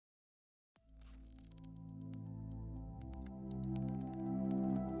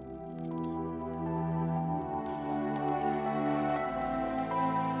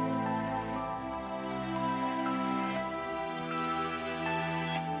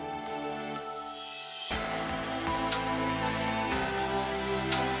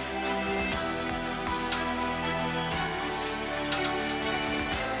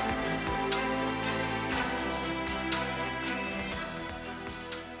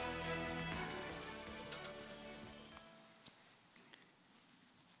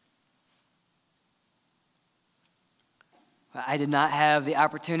I did not have the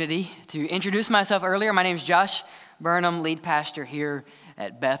opportunity to introduce myself earlier. My name is Josh Burnham, lead pastor here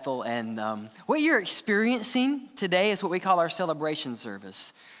at Bethel. And what you're experiencing today is what we call our celebration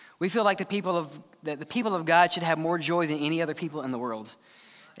service. We feel like the people of God should have more joy than any other people in the world.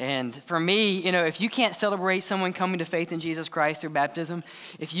 And for me, if you can't celebrate someone coming to faith in Jesus Christ through baptism,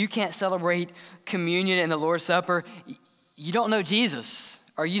 if you can't celebrate communion and the Lord's Supper, you don't know Jesus,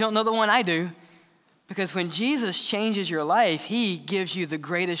 or you don't know the one I do. Because when Jesus changes your life, he gives you the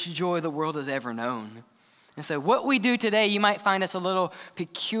greatest joy the world has ever known. And so what we do today, you might find us a little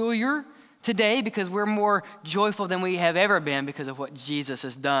peculiar today because we're more joyful than we have ever been because of what Jesus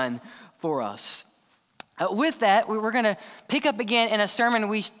has done for us. With that, we're going to pick up again in a sermon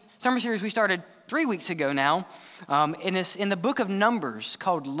series we started 3 weeks ago now, in the book of Numbers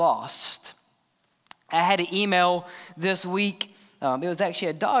called Lost. I had an email this week. It was actually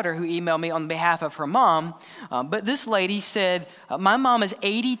a daughter who emailed me on behalf of her mom. But this lady said, my mom is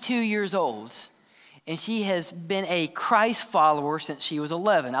 82 years old, and she has been a Christ follower since she was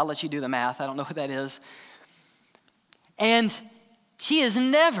 11. I'll let you do the math. I don't know what that is. And she has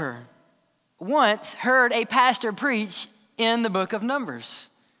never once heard a pastor preach in the book of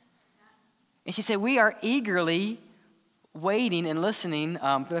Numbers. And she said, we are eagerly waiting and listening.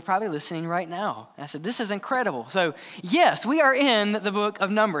 They're probably listening right now. And I said, this is incredible. So yes, we are in the book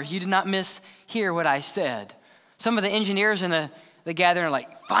of Numbers. You did not mishear what I said. Some of the engineers in the gathering are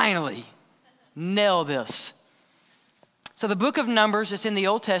like, finally, nail this. So the book of Numbers, it's in the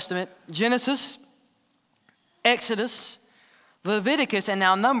Old Testament, Genesis, Exodus, Leviticus, and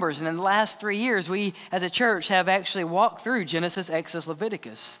now Numbers. And in the last 3 years, we as a church have actually walked through Genesis, Exodus,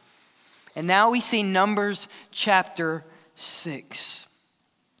 Leviticus. And now we see Numbers chapter 6.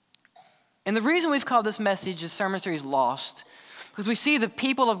 And the reason we've called this message, this sermon series, Lost, because we see the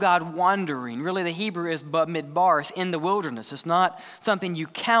people of God wandering. Really, the Hebrew is midbar, in the wilderness. It's not something you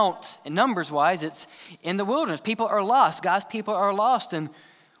count in numbers-wise. It's in the wilderness. People are lost. God's people are lost. And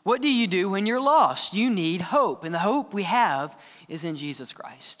what do you do when you're lost? You need hope. And the hope we have is in Jesus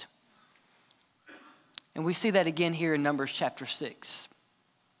Christ. And we see that again here in Numbers chapter 6.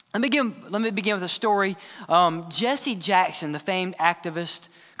 Let me begin with a story. Jesse Jackson, the famed activist,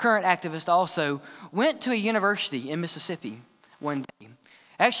 current activist also, went to a university in Mississippi one day.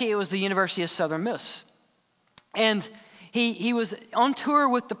 Actually, it was the University of Southern Miss. And he was on tour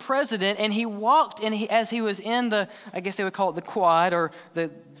with the president, and he walked, and as he was in I guess they would call it the quad, or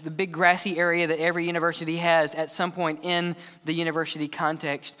the big grassy area that every university has at some point in the university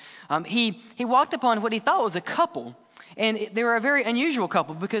context, he walked upon what he thought was a couple. And they were a very unusual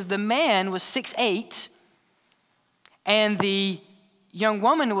couple because the man was 6'8", and the young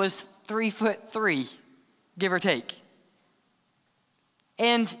woman was 3'3", give or take.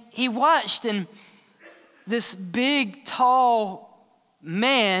 And he watched, and this big, tall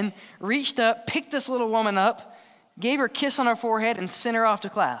man reached up, picked this little woman up, gave her a kiss on her forehead, and sent her off to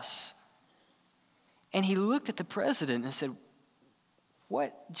class. And he looked at the president and said,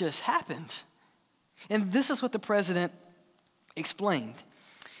 what just happened? And this is what the president explained.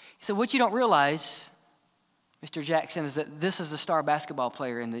 He said, what you don't realize, Mr. Jackson, is that this is a star basketball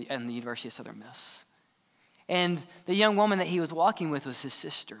player in the University of Southern Miss. And the young woman that he was walking with was his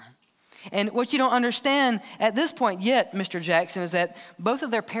sister. And what you don't understand at this point yet, Mr. Jackson, is that both of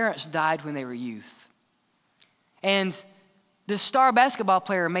their parents died when they were youth. And this star basketball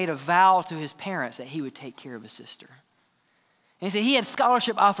player made a vow to his parents that he would take care of his sister. And he said he had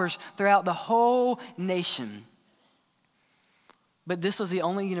scholarship offers throughout the whole nation. But this was the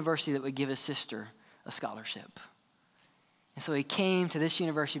only university that would give his sister a scholarship. And so he came to this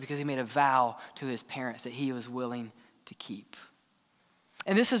university because he made a vow to his parents that he was willing to keep.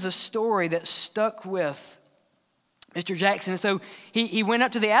 And this is a story that stuck with Mr. Jackson. And so he went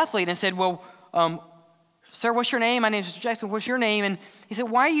up to the athlete and said, well, sir, what's your name? My name is Mr. Jackson. What's your name? And he said,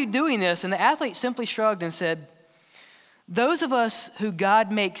 why are you doing this? And the athlete simply shrugged and said, those of us who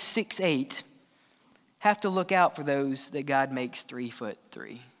God makes 6'8" have to look out for those that God makes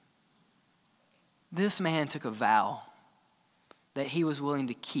 3'3". This man took a vow that he was willing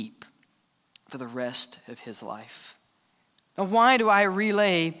to keep for the rest of his life. Now, why do I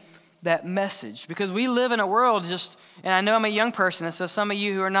relay that message? Because we live in a world and I know I'm a young person, and so some of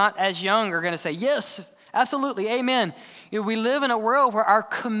you who are not as young are going to say, yes, absolutely, amen. We live in a world where our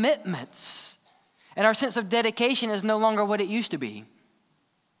commitments and our sense of dedication is no longer what it used to be.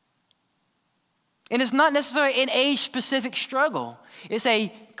 And it's not necessarily an age-specific struggle. It's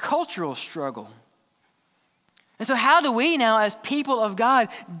a cultural struggle. And so how do we now, as people of God,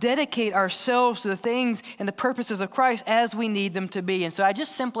 dedicate ourselves to the things and the purposes of Christ as we need them to be? And so I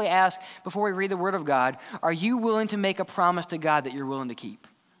just simply ask, before we read the Word of God, are you willing to make a promise to God that you're willing to keep?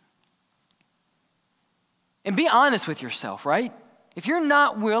 And be honest with yourself, right? If you're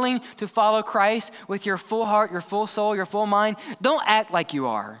not willing to follow Christ with your full heart, your full soul, your full mind, don't act like you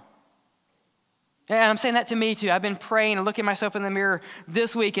are. And I'm saying that to me too. I've been praying and looking myself in the mirror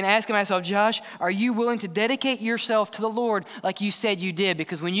this week and asking myself, Josh, are you willing to dedicate yourself to the Lord like you said you did?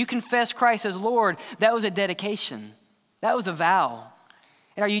 Because when you confess Christ as Lord, that was a dedication. That was a vow.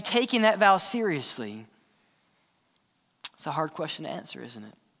 And are you taking that vow seriously? It's a hard question to answer, isn't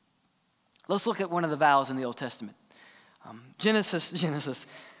it? Let's look at one of the vows in the Old Testament.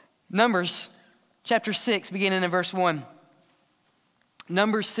 Numbers chapter 6, beginning in verse 1.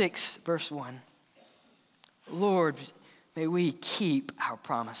 Numbers 6, verse 1. Lord, may we keep our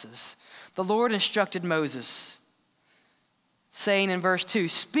promises. The Lord instructed Moses, saying in verse 2,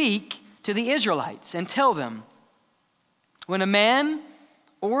 speak to the Israelites and tell them, when a man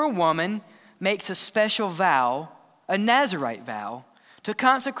or a woman makes a special vow, a Nazirite vow, to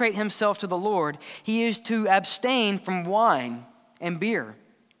consecrate himself to the Lord, he is to abstain from wine and beer.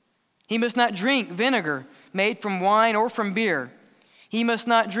 He must not drink vinegar made from wine or from beer. He must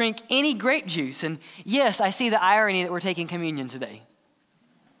not drink any grape juice. And yes, I see the irony that we're taking communion today.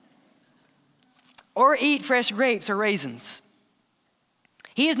 Or eat fresh grapes or raisins.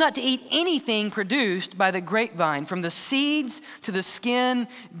 He is not to eat anything produced by the grapevine, from the seeds to the skin,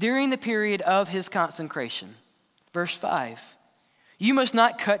 during the period of his consecration. Verse 5. You must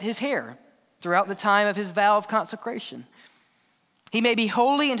not cut his hair throughout the time of his vow of consecration. He may be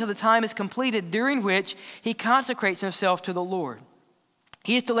holy until the time is completed, during which he consecrates himself to the Lord.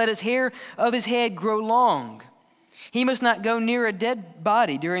 He is to let his hair of his head grow long. He must not go near a dead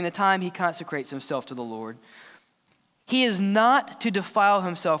body during the time he consecrates himself to the Lord. He is not to defile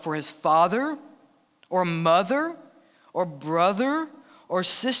himself for his father or mother or brother or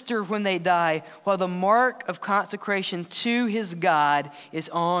sister when they die, while the mark of consecration to his God is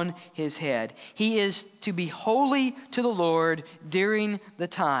on his head. He is to be holy to the Lord during the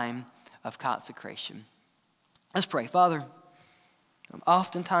time of consecration. Let's pray. Father,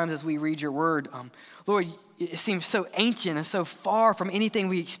 oftentimes as we read your word, Lord, it seems so ancient and so far from anything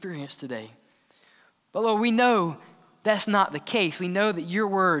we experience today. But Lord, we know that's not the case. We know that your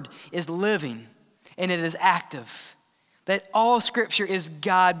word is living and it is active, that all scripture is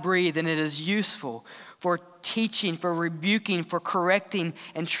God-breathed and it is useful for teaching, for rebuking, for correcting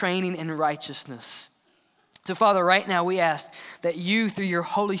and training in righteousness. So Father, right now we ask that you, through your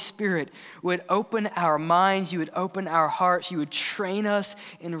Holy Spirit, would open our minds, you would open our hearts, you would train us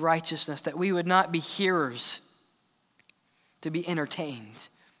in righteousness, that we would not be hearers to be entertained,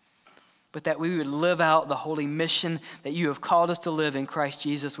 but that we would live out the holy mission that you have called us to live in Christ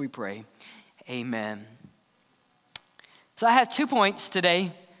Jesus, we pray. Amen. So I have 2 points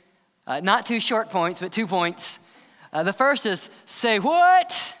today, not 2 short points, but 2 points. The first is, say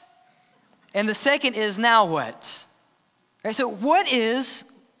what? And the second is, now what? Okay, so what is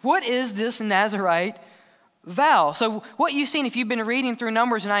this Nazirite vow? So what you've seen, if you've been reading through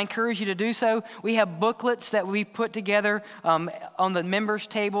Numbers, and I encourage you to do so, we have booklets that we put together on the members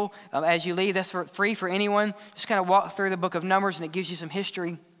table as you leave. That's free for anyone. Just kind of walk through the book of Numbers, and it gives you some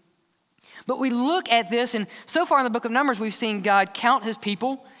history. But we look at this, and so far in the book of Numbers, we've seen God count his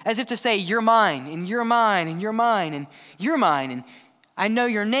people as if to say, you're mine, and you're mine, and you're mine, and you're mine, and I know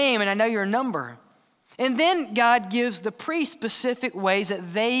your name and I know your number. And then God gives the priest specific ways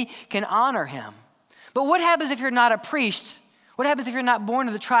that they can honor him. But what happens if you're not a priest? What happens if you're not born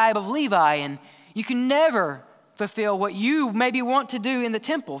of the tribe of Levi and you can never fulfill what you maybe want to do in the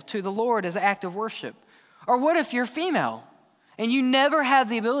temple to the Lord as an act of worship? Or what if you're female and you never have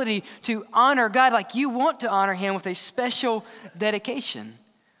the ability to honor God like you want to honor him with a special dedication?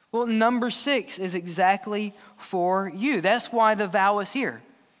 Well, number 6 is exactly for you. That's why the vow is here.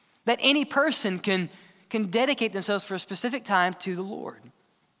 That any person can dedicate themselves for a specific time to the Lord.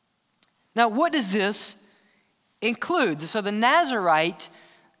 Now, what does this include? So the Nazirite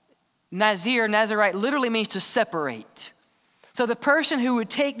literally means to separate. So the person who would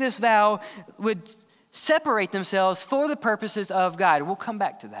take this vow would separate themselves for the purposes of God. We'll come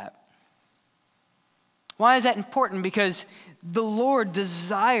back to that. Why is that important? Because the Lord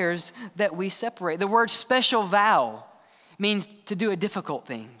desires that we separate. The word special vow means to do a difficult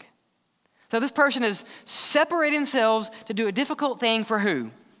thing. So this person is separating themselves to do a difficult thing for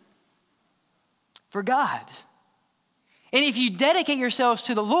who? For God. And if you dedicate yourselves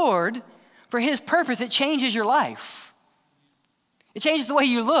to the Lord for his purpose, it changes your life. It changes the way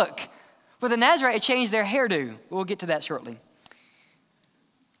you look. For the Nazarite, it changed their hairdo. We'll get to that shortly.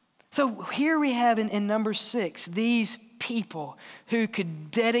 So here we have in number 6, these people who could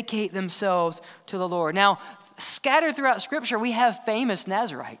dedicate themselves to the Lord. Now, scattered throughout Scripture, we have famous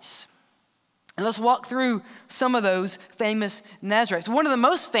Nazarites. And let's walk through some of those famous Nazarites. One of the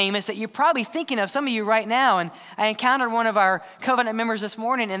most famous that you're probably thinking of, some of you right now, and I encountered one of our covenant members this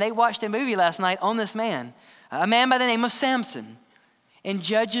morning, and they watched a movie last night on this man, a man by the name of Samson, in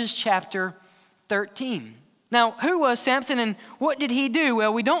Judges chapter 13. Now, who was Samson and what did he do?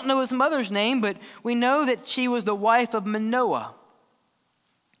 Well, we don't know his mother's name, but we know that she was the wife of Manoah,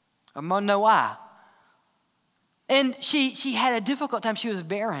 or Manoah. And she had a difficult time. She was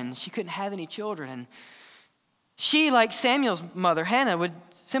barren. She couldn't have any children. And she, like Samuel's mother, Hannah, would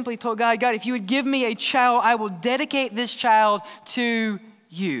simply told God, God, if you would give me a child, I will dedicate this child to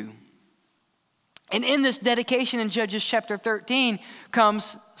you. And in this dedication in Judges chapter 13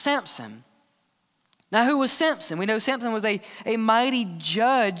 comes Samson. Now, who was Samson? We know Samson was a mighty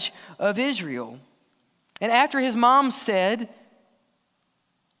judge of Israel. And after his mom said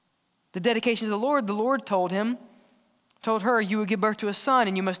the dedication to the Lord told her, you will give birth to a son,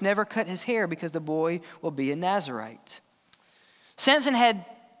 and you must never cut his hair because the boy will be a Nazarite. Samson had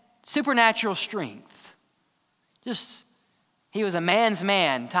supernatural strength. He was a man's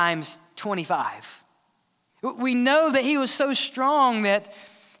man times 25. We know that he was so strong that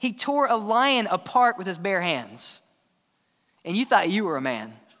he tore a lion apart with his bare hands. And you thought you were a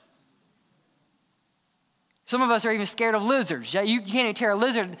man. Some of us are even scared of lizards. You can't even tear a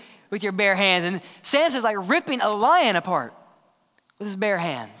lizard with your bare hands. And Samson's like ripping a lion apart with his bare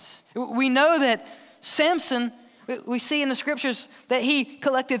hands. We know that Samson, we see in the scriptures that he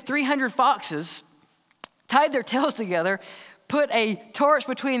collected 300 foxes, tied their tails together, put a torch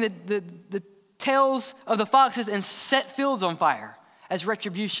between the tails of the foxes and set fields on fire as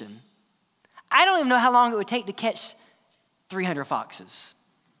retribution. I don't even know how long it would take to catch 300 foxes.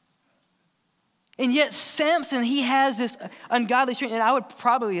 And yet Samson, he has this ungodly strength, and I would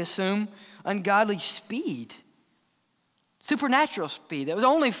probably assume ungodly speed, supernatural speed that was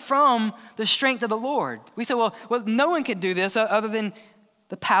only from the strength of the Lord. We say, well, no one could do this other than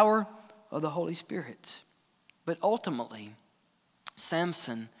the power of the Holy Spirit. But ultimately,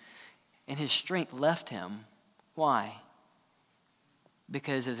 Samson and his strength left him. Why?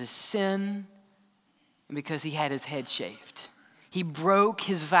 Because of his sin and because he had his head shaved. He broke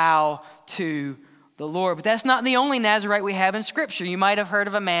his vow to the Lord. But that's not the only Nazarite we have in Scripture. You might have heard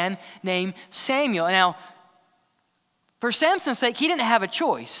of a man named Samuel. Now, for Samson's sake, he didn't have a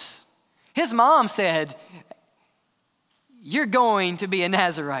choice. His mom said, you're going to be a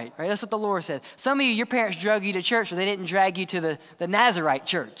Nazarite, right? That's what the Lord said. Some of you, your parents drug you to church, but they didn't drag you to the Nazarite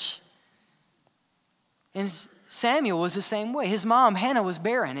church. And Samuel was the same way. His mom, Hannah, was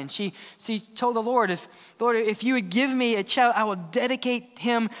barren, and she told the Lord, if you would give me a child, I will dedicate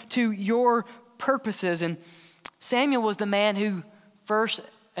him to your purposes. And Samuel was the man who first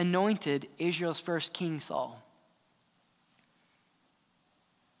anointed Israel's first king, Saul.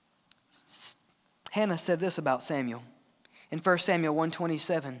 Hannah said this about Samuel in 1 Samuel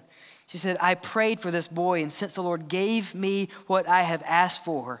 1:27. She said, I prayed for this boy, and since the Lord gave me what I have asked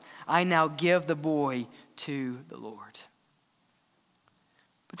for, I now give the boy to the Lord.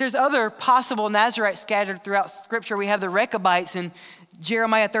 But there's other possible Nazarites scattered throughout Scripture. We have the Rechabites in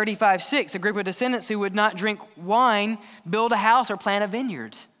Jeremiah 35:6, a group of descendants who would not drink wine, build a house, or plant a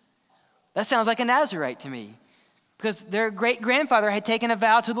vineyard. That sounds like a Nazarite to me, because their great-grandfather had taken a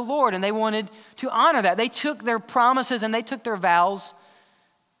vow to the Lord, and they wanted to honor that. They took their promises and they took their vows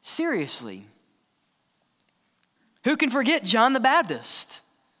seriously. Who can forget John the Baptist?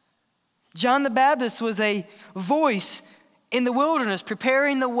 John the Baptist was a voice in the wilderness,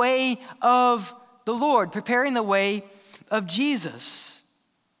 preparing the way of the Lord, preparing the way of Jesus.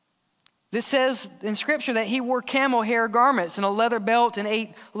 This says in Scripture that he wore camel hair garments and a leather belt and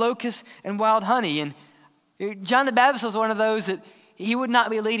ate locusts and wild honey. And John the Baptist was one of those that he would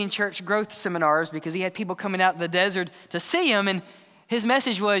not be leading church growth seminars because he had people coming out in the desert to see him. And his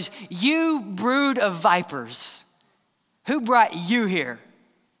message was, you brood of vipers, who brought you here?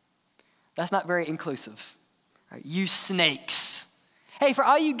 That's not very inclusive. Right? You snakes. Hey, for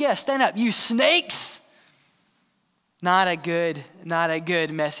all you guests, stand up. You snakes. Not a good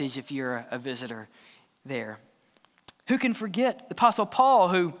message if you're a visitor there. Who can forget the Apostle Paul,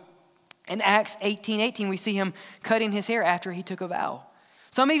 who in Acts 18:18, we see him cutting his hair after he took a vow.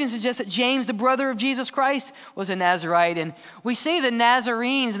 Some even suggest that James, the brother of Jesus Christ, was a Nazarite. And we see the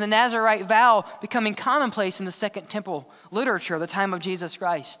Nazarenes and the Nazarite vow becoming commonplace in the Second Temple literature at the time of Jesus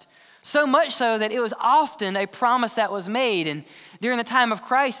Christ. So much so that it was often a promise that was made. And during the time of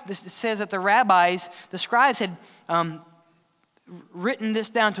Christ, this says that the rabbis, the scribes had written this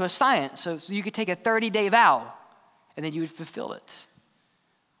down to a science. So you could take a 30-day vow and then you would fulfill it,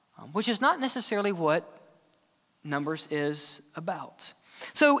 which is not necessarily what Numbers is about.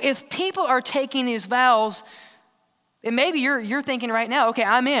 So if people are taking these vows, and maybe you're thinking right now, okay,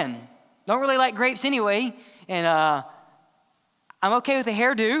 I'm in. Don't really like grapes anyway, and I'm okay with the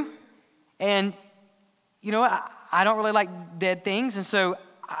hairdo, and you know what, I don't really like dead things, and so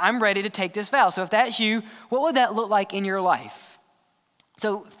I'm ready to take this vow. So if that's you, what would that look like in your life?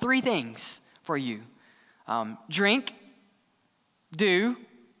 So 3 things for you. Drink, do,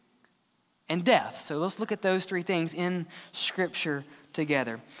 and death. So let's look at those 3 things in Scripture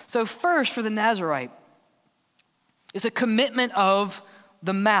together. So first, for the Nazirite, it's a commitment of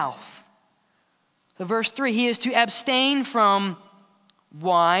the mouth. So verse 3, he is to abstain from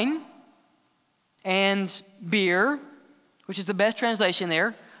wine and beer, which is the best translation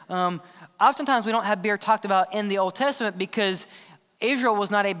there. Oftentimes we don't have beer talked about in the Old Testament because Israel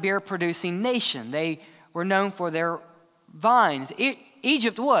was not a beer-producing nation. They were known for their vines.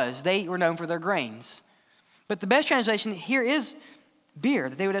 Egypt was. They were known for their grains. But the best translation here is beer,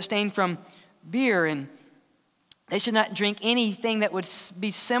 that they would abstain from beer, and they should not drink anything that would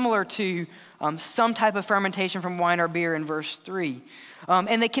be similar to some type of fermentation from wine or beer in verse 3.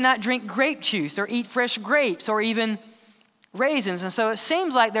 And they cannot drink grape juice or eat fresh grapes or even raisins. And so it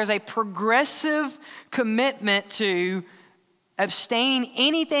seems like there's a progressive commitment to abstaining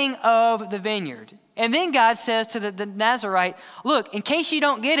anything of the vineyard. And then God says to the Nazirite, look, in case you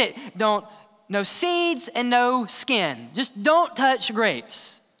don't get it, no seeds and no skin. Just don't touch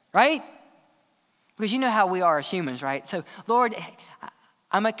grapes, right? Because you know how we are as humans, right? So, Lord,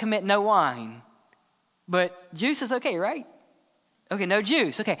 I'm going to commit no wine, but juice is okay, right? Okay, no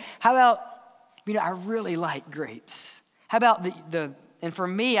juice. Okay, how about, I really like grapes. How about and for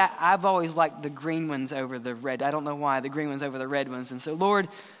me, I've always liked the green ones over the red. I don't know why, the green ones over the red ones. And so, Lord,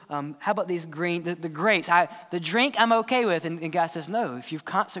 how about these the grapes? The drink I'm okay with. And God says, no, if you've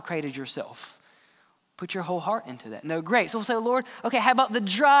consecrated yourself, put your whole heart into that. No grapes. So we'll say, Lord, okay, how about the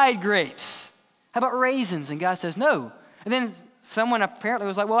dried grapes? How about raisins? And God says, no. And then someone apparently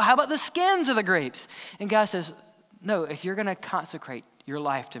was like, well, how about the skins of the grapes? And God says, no, if you're going to consecrate your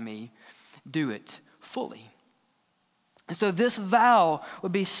life to me, do it fully. And so this vow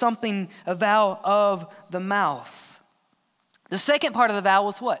would be a vow of the mouth. The second part of the vow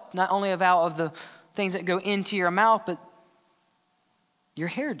was what? Not only a vow of the things that go into your mouth, but your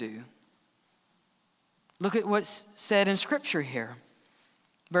hairdo. Look at what's said in Scripture here.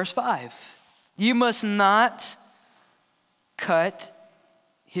 Verse 5. You must not cut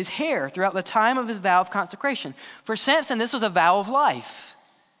his hair throughout the time of his vow of consecration. For Samson, this was a vow of life.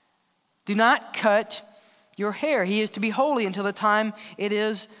 Do not cut your hair. He is to be holy until the time it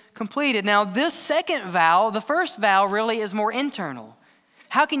is completed. Now, this second vow, the first vow really is more internal.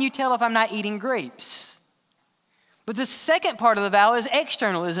 How can you tell if I'm not eating grapes? But the second part of the vow is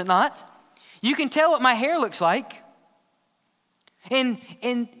external, is it not? You can tell what my hair looks like. And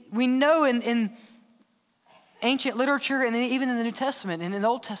we know in ancient literature and even in the New Testament and in the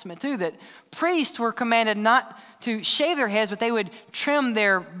Old Testament too, that priests were commanded not to shave their heads, but they would trim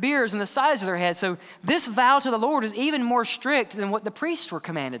their beards and the sides of their heads. So this vow to the Lord is even more strict than what the priests were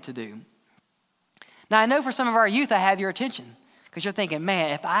commanded to do. Now I know for some of our youth I have your attention because you're thinking,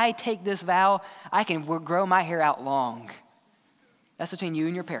 man, if I take this vow, I can grow my hair out long. That's between you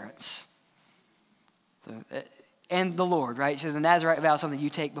and your parents. So, and the Lord, right? So the Nazirite vow is something you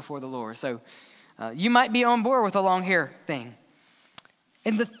take before the Lord. So you might be on board with the long hair thing.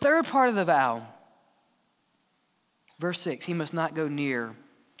 And the third part of the vow, verse 6, he must not go near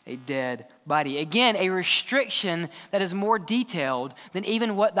a dead body. Again, a restriction that is more detailed than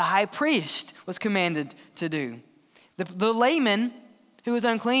even what the high priest was commanded to do. The layman who is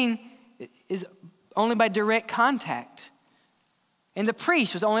unclean is only by direct contact. And the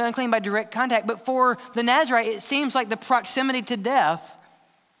priest was only unclean by direct contact. But for the Nazirite, it seems like the proximity to death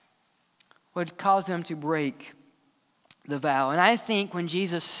would cause them to break the vow. And I think when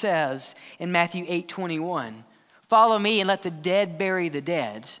Jesus says in Matthew 8:21, follow me and let the dead bury the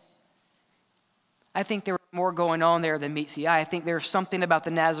dead, I think there was more going on there than meets the eye. I think there's something about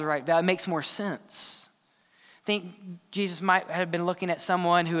the Nazirite vow. It makes more sense. I think Jesus might have been looking at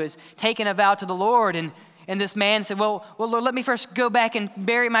someone who has taken a vow to the Lord, and this man said, well, Lord, let me first go back and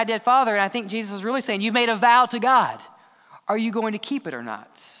bury my dead father. And I think Jesus was really saying, you've made a vow to God. Are you going to keep it or not?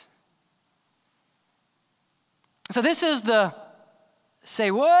 So this is the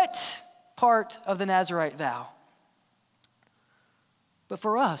say what part of the Nazirite vow. But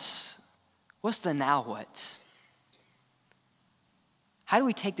for us, what's the now what? How do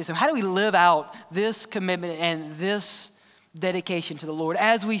we take this? How do we live out this commitment and this dedication to the Lord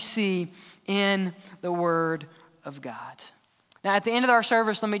as we see in the Word of God? Now, at the end of our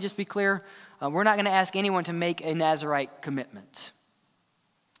service, let me just be clear. We're not going to ask anyone to make a Nazirite commitment.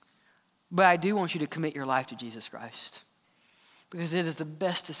 But I do want you to commit your life to Jesus Christ, because it is the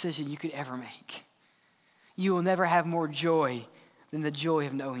best decision you could ever make. You will never have more joy than the joy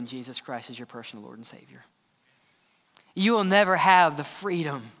of knowing Jesus Christ as your personal Lord and Savior. You will never have the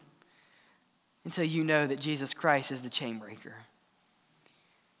freedom until you know that Jesus Christ is the chain breaker.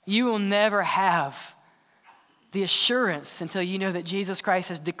 You will never have the assurance until you know that Jesus Christ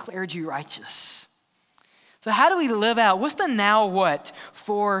has declared you righteous. So how do we live out? What's the now what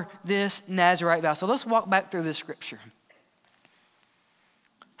for this Nazirite vow? So let's walk back through this scripture.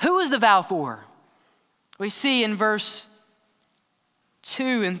 Who is the vow for? We see in verse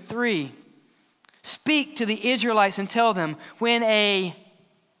 2 and 3. Speak to the Israelites and tell them, when a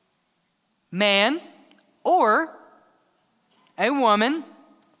man or a woman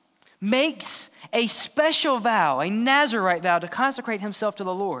makes a special vow, a Nazirite vow, to consecrate himself to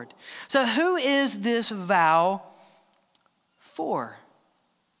the Lord. So who is this vow for?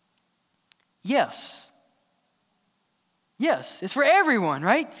 Yes, it's for everyone,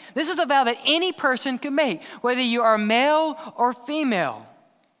 right? This is a vow that any person can make, whether you are male or female.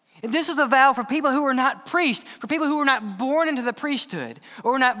 And this is a vow for people who are not priests, for people who were not born into the priesthood,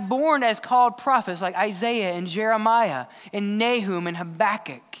 or were not born as called prophets like Isaiah and Jeremiah and Nahum and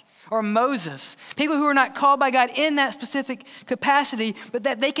Habakkuk or Moses. People who are not called by God in that specific capacity, but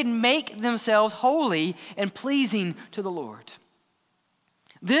that they can make themselves holy and pleasing to the Lord.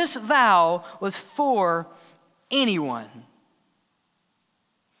 This vow was for anyone.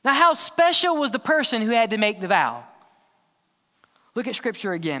 Now, how special was the person who had to make the vow? Look at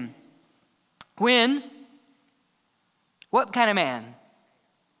scripture again. What kind of man?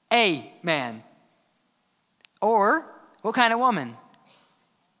 A man. Or what kind of woman?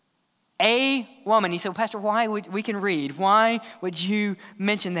 A woman. You say, well, Pastor, why we can read? Why would you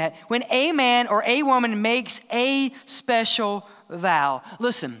mention that? When a man or a woman makes a special vow.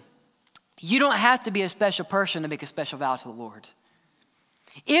 Listen, you don't have to be a special person to make a special vow to the Lord.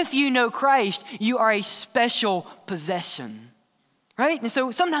 If you know Christ, you are a special possession. Right? And so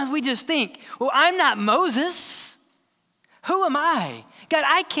sometimes we just think, well, I'm not Moses. Who am I? God,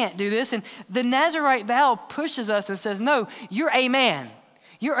 I can't do this. And the Nazirite vow pushes us and says, no, you're a man.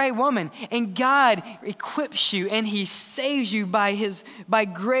 You're a woman. And God equips you and he saves you by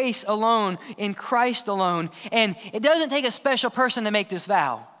grace alone, in Christ alone. And it doesn't take a special person to make this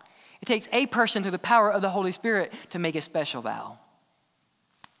vow. It takes a person through the power of the Holy Spirit to make a special vow.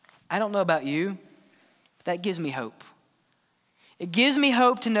 I don't know about you, but that gives me hope. It gives me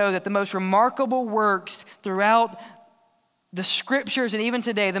hope to know that the most remarkable works throughout the scriptures and even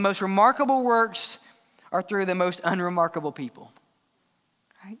today, the most remarkable works are through the most unremarkable people.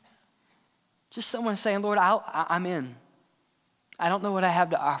 Right? Just someone saying, Lord, I'm in. I don't know what I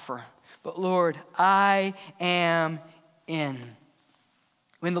have to offer, but Lord, I am in.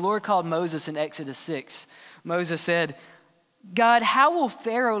 When the Lord called Moses in Exodus 6, Moses said, God, how will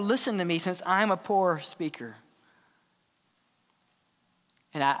Pharaoh listen to me since I'm a poor speaker?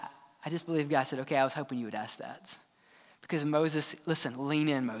 And I just believe God said, okay, I was hoping you would ask that. Because Moses, listen, lean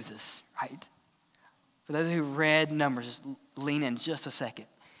in, Moses, right? For those who read Numbers, just lean in just a second.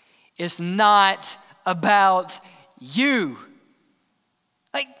 It's not about you.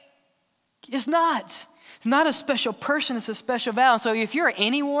 It's not. It's not a special person, it's a special vow. So if you're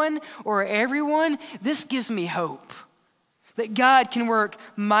anyone or everyone, this gives me hope. That God can work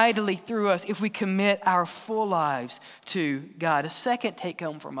mightily through us if we commit our full lives to God. A second take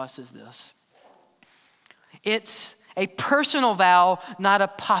home from us is this. It's a personal vow, not a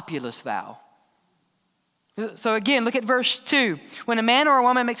populist vow. So again, look at verse 2. When a man or a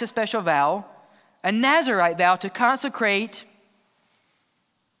woman makes a special vow, a Nazirite vow to consecrate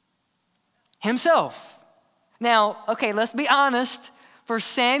himself. Now, okay, let's be honest. For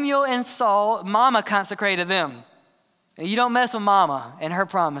Samuel and Saul, Mama consecrated them. You don't mess with Mama and her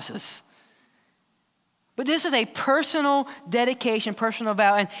promises. But this is a personal dedication, personal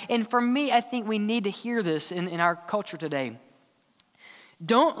vow. And for me, I think we need to hear this in our culture today.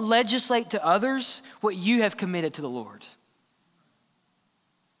 Don't legislate to others what you have committed to the Lord.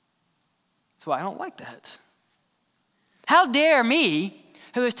 That's why I don't like that. How dare me,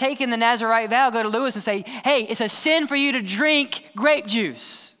 who has taken the Nazirite vow, go to Lewis and say, hey, it's a sin for you to drink grape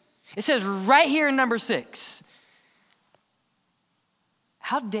juice. It says right here in number 6.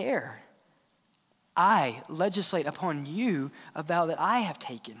 How dare I legislate upon you a vow that I have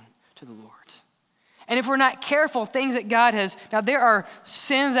taken to the Lord. And if we're not careful, things that God has, now there are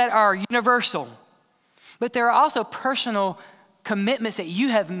sins that are universal, but there are also personal commitments that you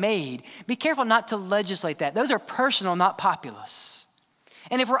have made. Be careful not to legislate that. Those are personal, not populous.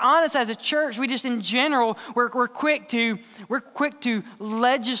 And if we're honest as a church, we just in general, we're quick to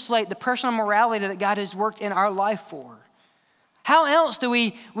legislate the personal morality that God has worked in our life for. How else do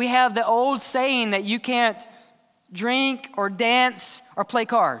we have the old saying that you can't drink or dance or play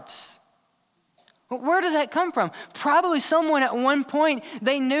cards? Where does that come from? Probably someone at one point,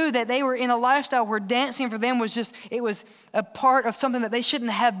 they knew that they were in a lifestyle where dancing for them was it was a part of something that they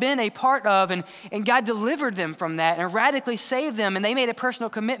shouldn't have been a part of. And God delivered them from that and radically saved them. And they made a personal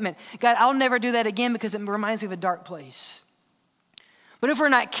commitment. God, I'll never do that again because it reminds me of a dark place. But if we're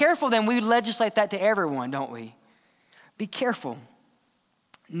not careful, then we legislate that to everyone, don't we? Be careful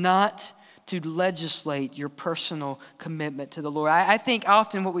not to legislate your personal commitment to the Lord. I think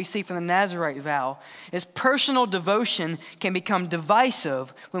often what we see from the Nazirite vow is personal devotion can become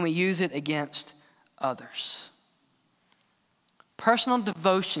divisive when we use it against others. Personal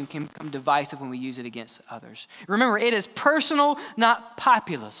devotion can become divisive when we use it against others. Remember, it is personal, not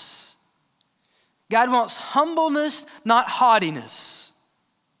populous. God wants humbleness, not haughtiness.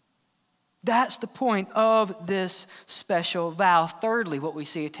 That's the point of this special vow. Thirdly, what we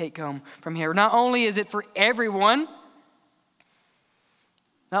see a take home from here. Not only is it for everyone,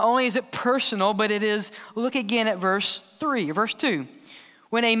 not only is it personal, but it is, look again at verse 2.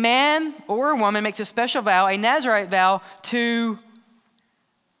 When a man or a woman makes a special vow, a Nazirite vow, to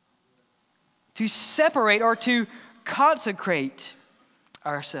separate or to consecrate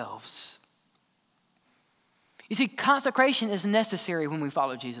ourselves. You see, consecration is necessary when we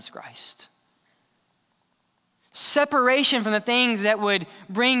follow Jesus Christ. Separation from the things that would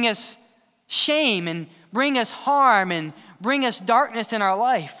bring us shame and bring us harm and bring us darkness in our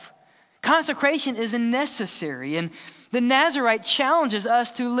life. Consecration is necessary, and the Nazirite challenges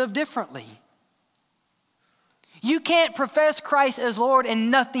us to live differently. You can't profess Christ as Lord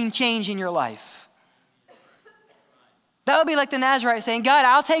and nothing change in your life. That would be like the Nazirite saying, God,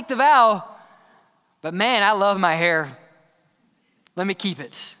 I'll take the vow, but man, I love my hair. Let me keep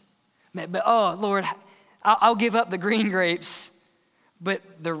it. But oh, Lord, I'll give up the green grapes, but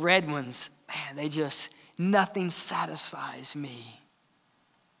the red ones, man, nothing satisfies me.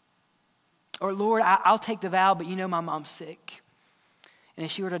 Or Lord, I'll take the vow, but you know my mom's sick. And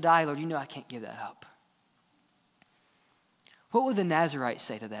if she were to die, Lord, you know I can't give that up. What would the Nazirites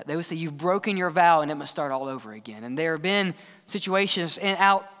say to that? They would say, you've broken your vow and it must start all over again. And there have been situations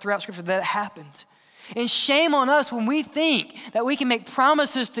throughout Scripture that happened. And shame on us when we think that we can make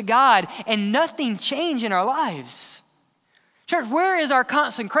promises to God and nothing change in our lives. Church, where is our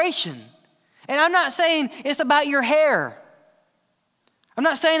consecration? And I'm not saying it's about your hair. I'm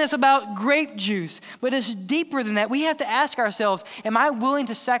not saying it's about grape juice, but it's deeper than that. We have to ask ourselves, am I willing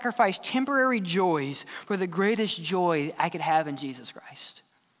to sacrifice temporary joys for the greatest joy I could have in Jesus Christ?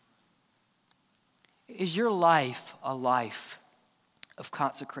 Is your life a life of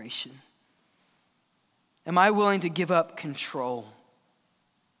consecration? Am I willing to give up control?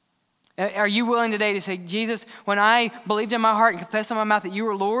 Are you willing today to say, Jesus, when I believed in my heart and confessed in my mouth that you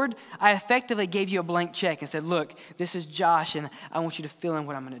were Lord, I effectively gave you a blank check and said, look, this is Josh and I want you to fill in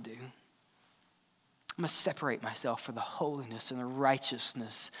what I'm going to do. I'm going to separate myself for the holiness and the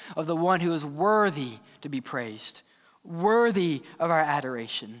righteousness of the one who is worthy to be praised, worthy of our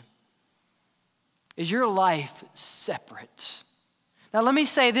adoration. Is your life separate? Now let me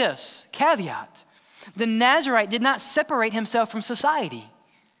say this, caveat. The Nazirite did not separate himself from society.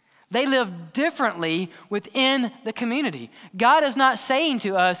 They lived differently within the community. God is not saying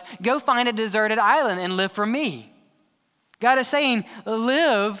to us, go find a deserted island and live for me. God is saying,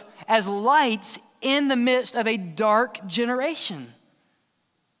 live as lights in the midst of a dark generation.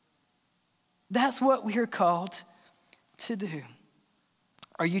 That's what we are called to do.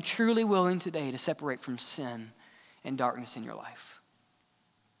 Are you truly willing today to separate from sin and darkness in your life?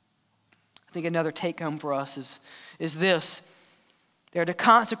 I think another take home for us is this. They're to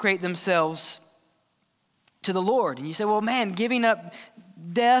consecrate themselves to the Lord. And you say, well, man, giving up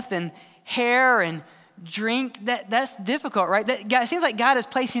death and hair and drink, that's difficult, right? It seems like God is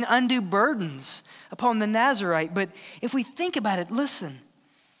placing undue burdens upon the Nazirite. But if we think about it, listen,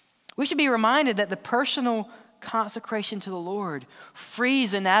 we should be reminded that the personal consecration to the Lord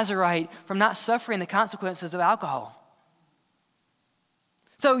frees a Nazirite from not suffering the consequences of alcohol.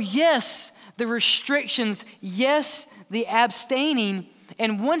 So yes, the restrictions, yes, the abstaining,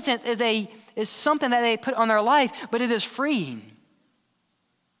 in one sense, is something that they put on their life, but it is freeing.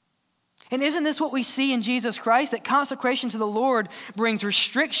 And isn't this what we see in Jesus Christ? That consecration to the Lord brings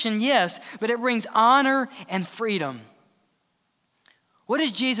restriction, yes, but it brings honor and freedom. What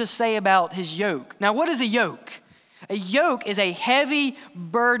does Jesus say about his yoke? Now, what is a yoke? A yoke is a heavy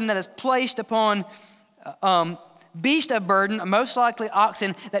burden that is placed upon beast of burden, most likely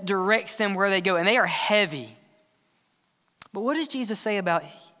oxen, that directs them where they go, and they are heavy. But what does Jesus say about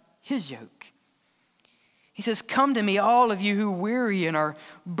his yoke? He says, "Come to me, all of you who weary and are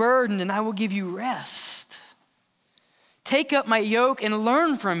burdened, and I will give you rest. Take up my yoke and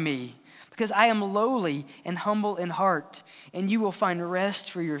learn from me, because I am lowly and humble in heart, and you will find rest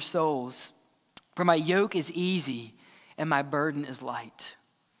for your souls. For my yoke is easy and my burden is light."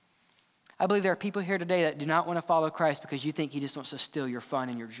 I believe there are people here today that do not want to follow Christ because you think he just wants to steal your fun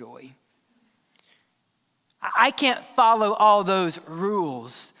and your joy. I can't follow all those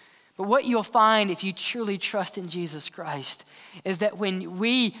rules. But what you'll find if you truly trust in Jesus Christ is that when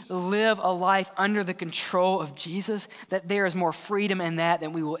we live a life under the control of Jesus, that there is more freedom in that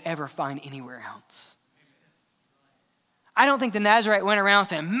than we will ever find anywhere else. I don't think the Nazarite went around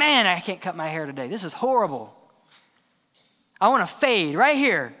saying, "Man, I can't cut my hair today. This is horrible. I want to fade right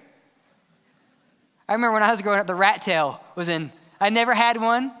here." I remember when I was growing up, the rat tail was in. I never had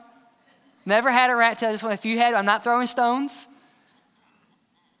one. Never had a rat tail. Just one. If you had, I'm not throwing stones.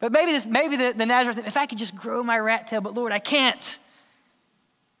 But maybe the Nazarite, if I could just grow my rat tail, but Lord, I can't.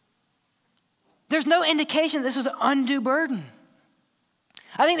 There's no indication that this was an undue burden.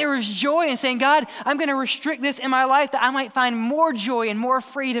 I think there was joy in saying, "God, I'm going to restrict this in my life that I might find more joy and more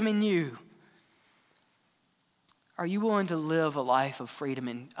freedom in you." Are you willing to live a life of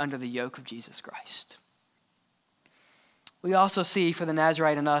freedom under the yoke of Jesus Christ? We also see for the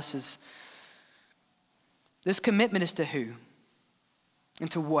Nazarite in us is this commitment is to who?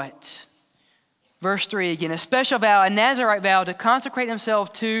 And to what? Verse 3 again, a special vow, a Nazarite vow to consecrate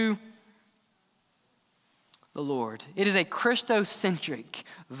himself to the Lord. It is a Christocentric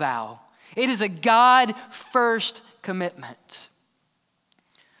vow. It is a God-first commitment.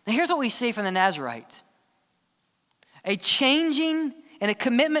 Now here's what we see from the Nazarite. A changing and a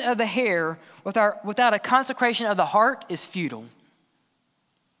commitment of the hair without a consecration of the heart is futile.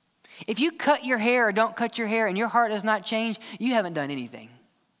 If you cut your hair or don't cut your hair and your heart does not change, you haven't done anything.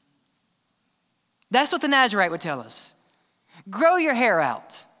 That's what the Nazarite would tell us. Grow your hair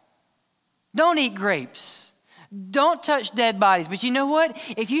out. Don't eat grapes. Don't touch dead bodies. But you know what?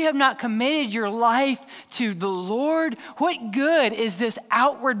 If you have not committed your life to the Lord, what good is this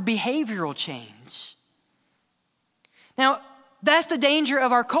outward behavioral change? Now, that's the danger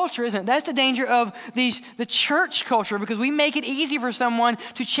of our culture, isn't it? That's the danger of the church culture, because we make it easy for someone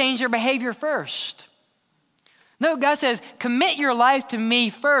to change their behavior first. No, God says, commit your life to me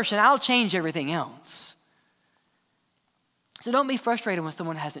first and I'll change everything else. So don't be frustrated when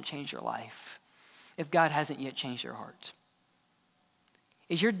someone hasn't changed your life if God hasn't yet changed their heart.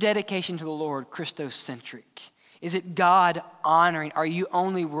 Is your dedication to the Lord Christocentric? Is it God honoring? Are you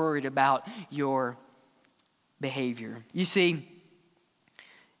only worried about your behavior? You see,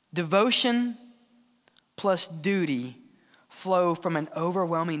 devotion plus duty flow from an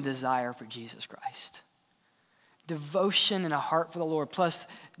overwhelming desire for Jesus Christ. Devotion and a heart for the Lord plus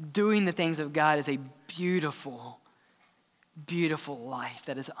doing the things of God is a beautiful, beautiful life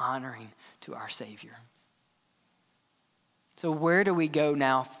that is honoring to our Savior. So where do we go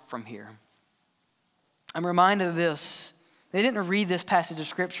now from here? I'm reminded of this. They didn't read this passage of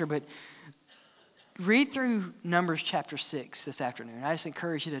Scripture, but read through Numbers chapter 6 this afternoon. I just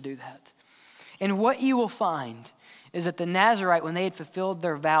encourage you to do that. And what you will find is that the Nazarite, when they had fulfilled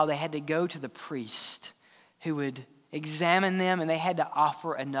their vow, they had to go to the priest who would examine them, and they had to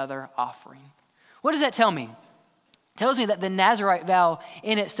offer another offering. What does that tell me? It tells me that the Nazarite vow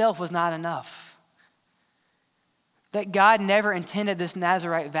in itself was not enough. That God never intended this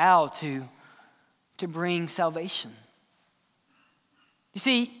Nazarite vow to bring salvation. You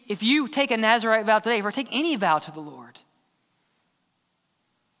see, if you take a Nazarite vow today, or take any vow to the Lord,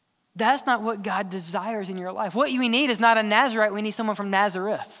 that's not what God desires in your life. What we need is not a Nazarite, we need someone from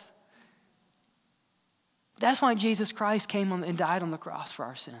Nazareth. That's why Jesus Christ came and died on the cross for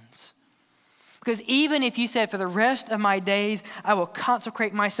our sins. Because even if you said, for the rest of my days, I will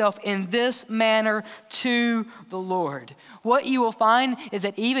consecrate myself in this manner to the Lord, what you will find is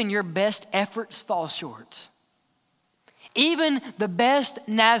that even your best efforts fall short. Even the best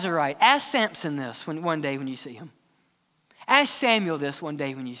Nazarite, ask Samson this one day when you see him. Ask Samuel this one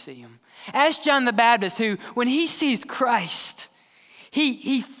day when you see him. Ask John the Baptist, who, when he sees Christ,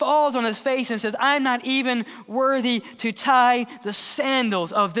 he falls on his face and says, I'm not even worthy to tie the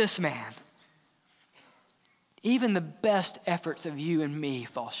sandals of this man. Even the best efforts of you and me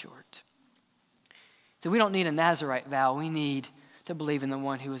fall short. So we don't need a Nazirite vow. We need to believe in the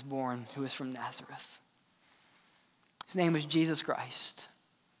one who was born, who was from Nazareth. His name was Jesus Christ.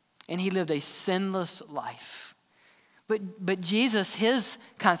 And he lived a sinless life. But Jesus, his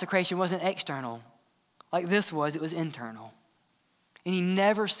consecration wasn't external like this was. It was internal. And he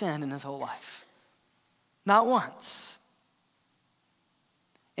never sinned in his whole life. Not once.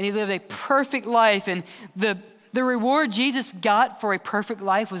 And he lived a perfect life. And the reward Jesus got for a perfect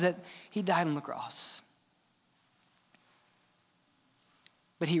life was that he died on the cross.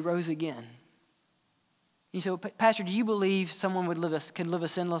 But he rose again. You say, well, Pastor, do you believe someone could live a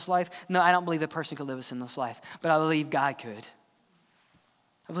sinless life? No, I don't believe a person could live a sinless life, but I believe God could.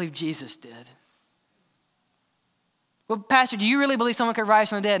 I believe Jesus did. Well, Pastor, do you really believe someone could rise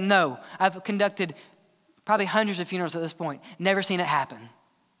from the dead? No. I've conducted probably hundreds of funerals at this point, never seen it happen,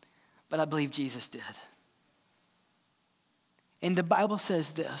 but I believe Jesus did. And the Bible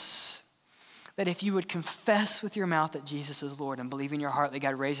says this, that if you would confess with your mouth that Jesus is Lord and believe in your heart that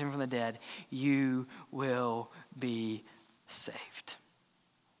God raised him from the dead, you will be saved.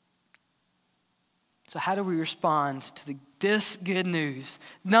 So how do we respond to this good news?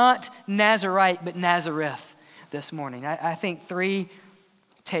 Not Nazarite, but Nazareth this morning. I think 3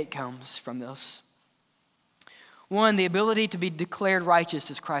 take-homes from this. 1, the ability to be declared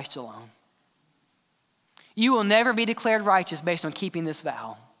righteous is Christ alone. You will never be declared righteous based on keeping this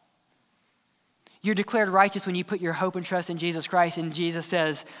vow. You're declared righteous when you put your hope and trust in Jesus Christ, and Jesus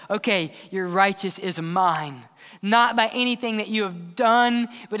says, okay, your righteous is mine. Not by anything that you have done,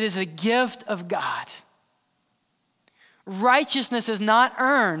 but is a gift of God. Righteousness is not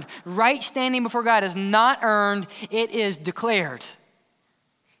earned. Right standing before God is not earned. It is declared.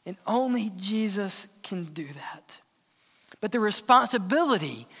 And only Jesus can do that. But the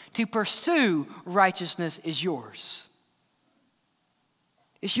responsibility to pursue righteousness is yours.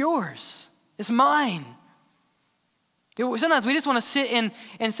 It's yours. It's mine. Sometimes we just want to sit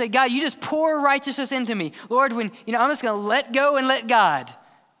and say, God, you just pour righteousness into me. Lord, I'm just going to let go and let God.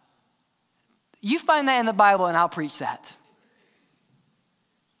 You find that in the Bible and I'll preach that.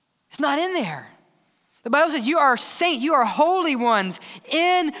 It's not in there. The Bible says you are saints, you are holy ones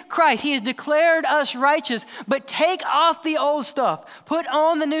in Christ. He has declared us righteous, but take off the old stuff. Put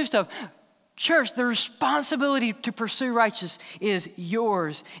on the new stuff. Church, the responsibility to pursue righteousness is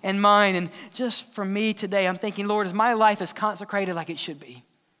yours and mine. And just for me today, I'm thinking, Lord, as my life is consecrated like it should be.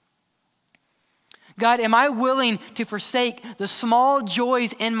 God, am I willing to forsake the small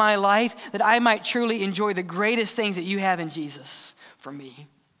joys in my life that I might truly enjoy the greatest things that you have in Jesus for me?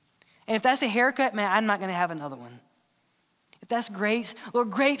 And if that's a haircut, man, I'm not going to have another one. If that's grapes, Lord,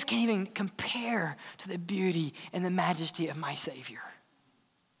 grapes can't even compare to the beauty and the majesty of my Savior.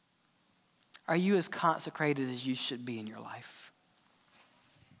 Are you as consecrated as you should be in your life?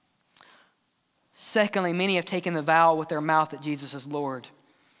 Secondly, many have taken the vow with their mouth that Jesus is Lord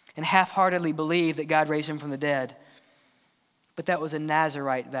and half-heartedly believe that God raised him from the dead. But that was a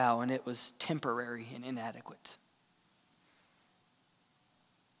Nazirite vow, and it was temporary and inadequate.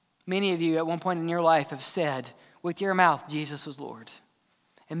 Many of you at one point in your life have said with your mouth, Jesus was Lord.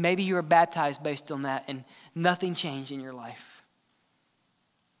 And maybe you were baptized based on that and nothing changed in your life.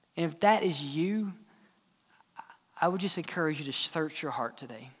 And if that is you, I would just encourage you to search your heart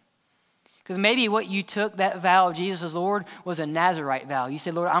today. Because maybe what you took, that vow of Jesus as Lord, was a Nazirite vow. You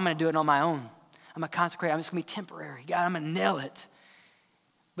said, Lord, I'm going to do it on my own. I'm going to consecrate. I'm just going to be temporary. God, I'm going to nail it.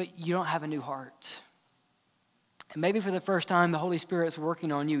 But you don't have a new heart. And maybe for the first time, the Holy Spirit's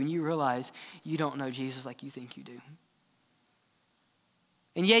working on you and you realize you don't know Jesus like you think you do.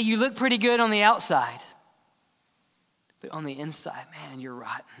 And yeah, you look pretty good on the outside. But on the inside, man, you're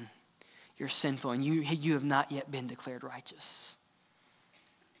rotten. You're sinful, and you have not yet been declared righteous.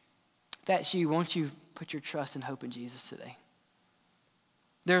 If that's you, won't you put your trust and hope in Jesus today?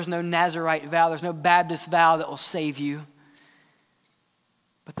 There's no Nazirite vow. There's no Baptist vow that will save you.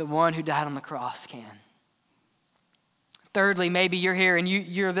 But the one who died on the cross can. Thirdly, maybe you're here and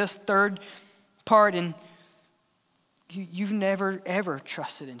you're this third part and you've never, ever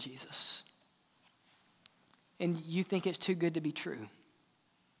trusted in Jesus. And you think it's too good to be true.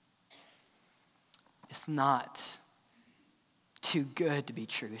 It's not too good to be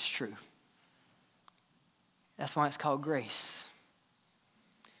true. It's true. That's why it's called grace.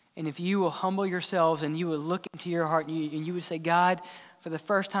 And if you will humble yourselves and you will look into your heart and you would say, God, for the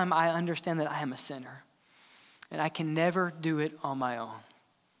first time I understand that I am a sinner and I can never do it on my own.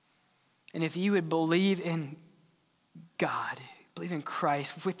 And if you would believe in God, believe in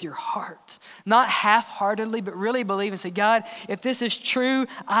Christ with your heart, not half-heartedly, but really believe and say, God, if this is true,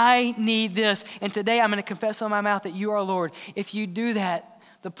 I need this. And today I'm going to confess on my mouth that you are Lord. If you do that,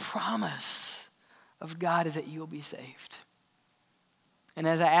 the promise of God is that you'll be saved. And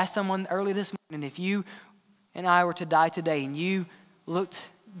as I asked someone early this morning, if you and I were to die today and you looked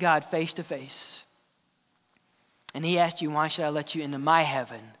God face to face and he asked you, why should I let you into my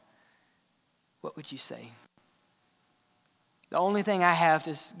heaven? What would you say? The only thing I have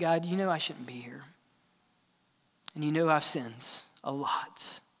is, God, you know I shouldn't be here. And you know I've sinned a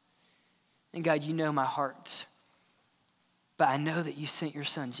lot. And God, you know my heart. But I know that you sent your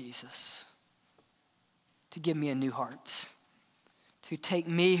son, Jesus, to give me a new heart, to take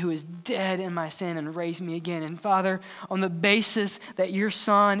me who is dead in my sin and raise me again. And Father, on the basis that your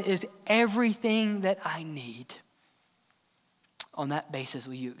son is everything that I need, on that basis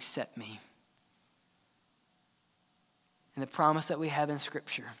will you accept me? And the promise that we have in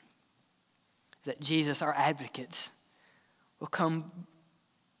Scripture is that Jesus, our advocate, will come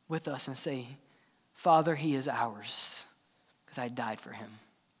with us and say, Father, he is ours because I died for him.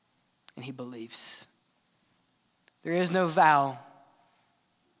 And he believes. There is no vow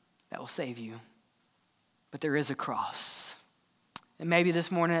that will save you, but there is a cross. And maybe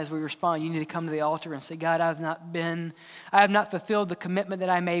this morning as we respond, you need to come to the altar and say, God, I have not fulfilled the commitment that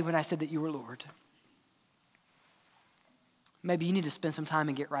I made when I said that you were Lord. Maybe you need to spend some time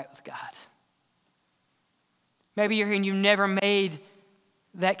and get right with God. Maybe you're here and you never made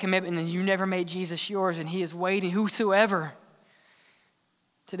that commitment and you never made Jesus yours and he is waiting, whosoever.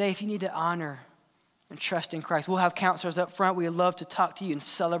 Today, if you need to honor and trust in Christ, we'll have counselors up front. We would love to talk to you and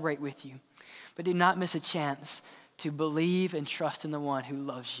celebrate with you. But do not miss a chance to believe and trust in the one who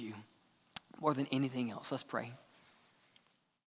loves you more than anything else. Let's pray.